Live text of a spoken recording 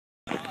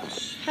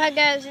Hi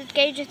guys, it's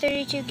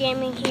Gage32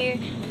 Gaming here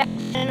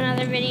in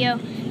another video.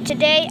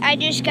 Today I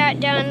just got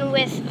done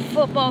with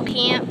football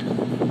camp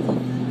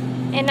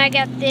and I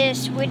got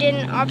this. We did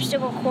an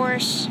obstacle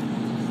course.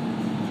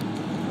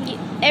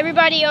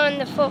 Everybody on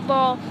the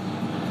football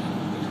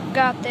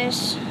got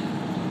this.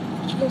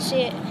 You can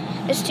see it.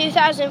 It's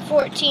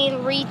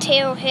 2014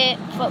 Retail Hit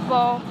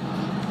Football.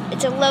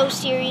 It's a low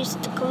series,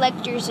 it's a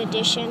collector's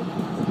edition.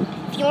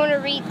 If you want to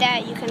read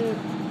that, you can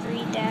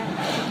read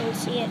that. You can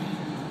see it.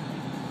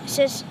 It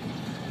says,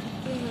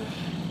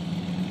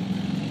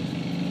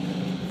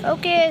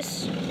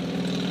 focus.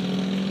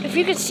 If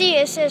you can see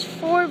it, it says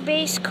 4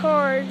 base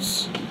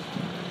cards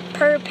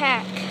per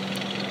pack.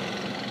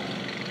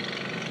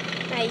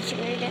 Now you can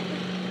read it.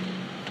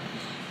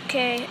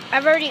 Okay,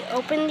 I've already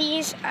opened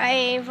these.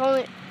 I've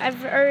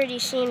already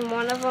seen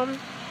one of them.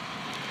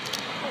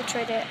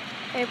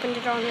 I opened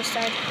it on this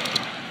side.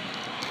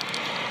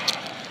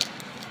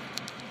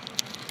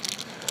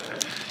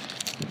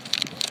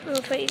 I'm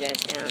gonna put you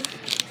guys down.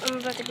 I'm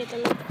about to get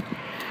them.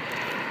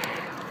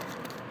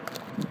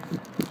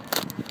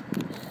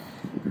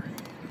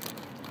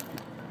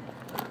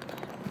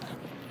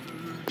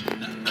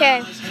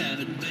 Okay,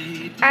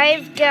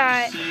 I've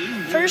got,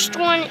 first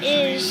one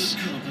is,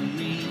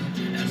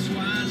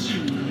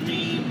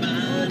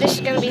 this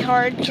is gonna be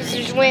hard because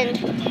there's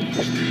wind.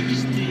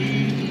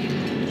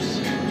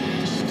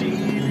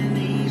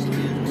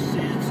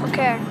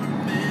 Okay,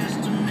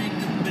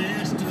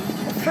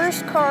 the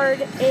first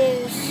card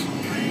is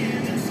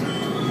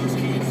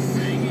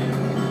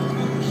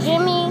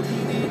Jimmy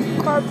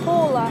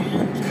Carpola,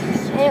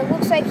 and it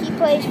looks like he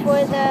plays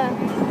for the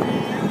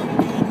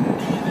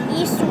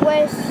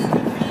East-West,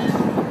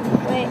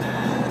 wait,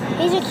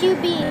 he's a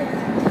QB,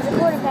 he's a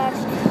quarterback,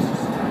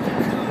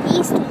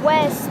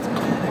 East-West,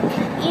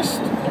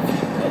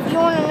 if you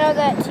want to know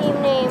that team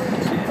name,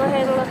 go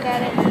ahead and look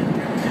at it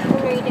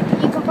and read it.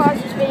 You can pause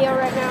this video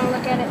right now and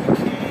look at it.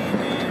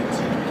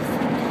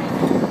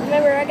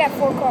 Remember, I got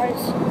 4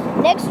 cards.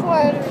 Next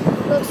one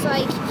looks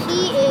like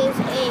he is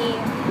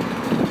a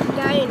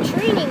guy in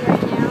training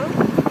right now.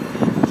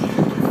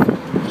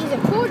 He's a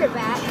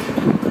quarterback.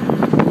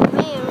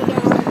 Man, we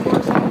got a lot of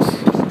quarterbacks.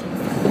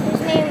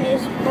 His name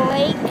is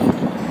Blake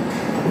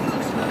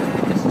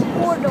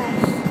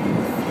Bortles.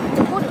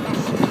 The quarterback.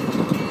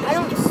 I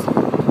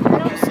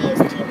don't see his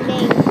team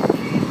name.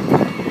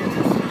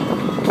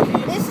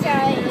 This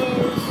guy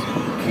is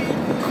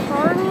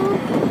Kari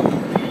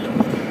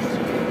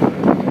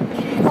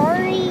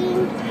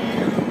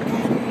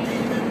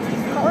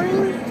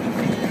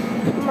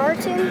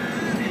Martin,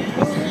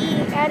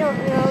 and I don't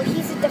know,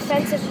 he's a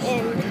defensive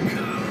end.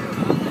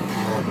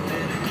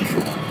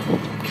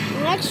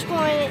 The next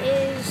one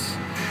is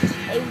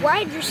a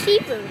wide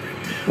receiver.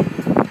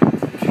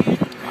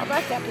 I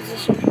like that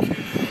position.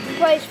 He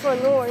plays for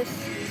North.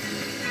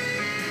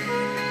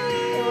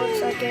 It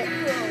looks like it.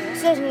 It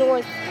says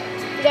North.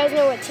 You guys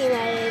know what team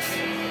that is.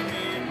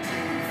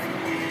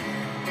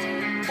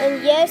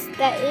 And yes,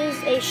 that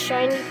is a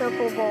shiny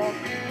purple ball.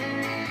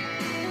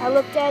 I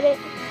looked at it.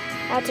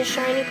 That's a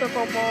shiny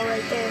purple ball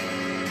right there.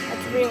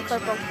 That's real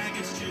purple.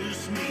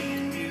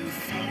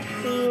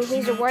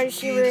 He's a wide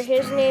receiver.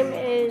 His name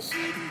is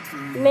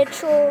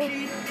Mitchell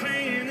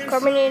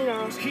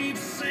Carbonero.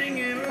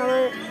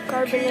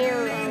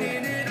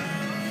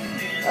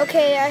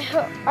 Okay,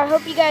 I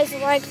hope you guys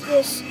like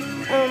this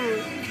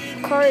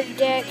card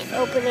deck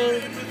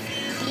opening.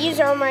 These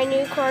are my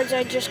new cards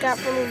I just got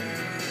from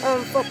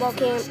football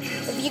camp.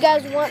 If you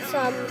guys want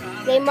some,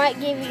 they might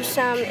give you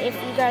some if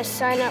you guys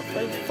sign up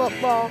for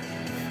football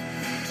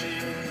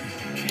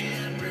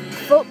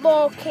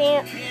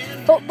camp.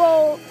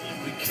 Football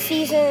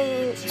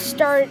season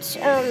starts.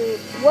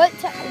 What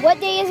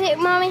day is it,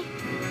 Mommy?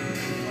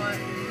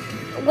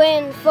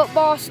 When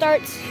football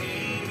starts?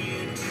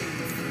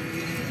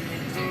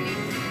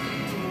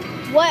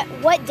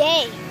 What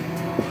day?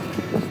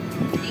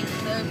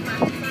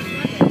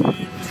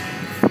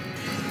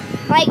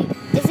 Like,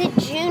 is it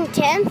June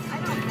 10th?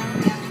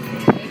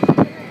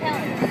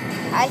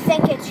 I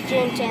think it's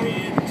June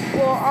 10th.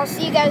 Well, I'll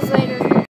see you guys later.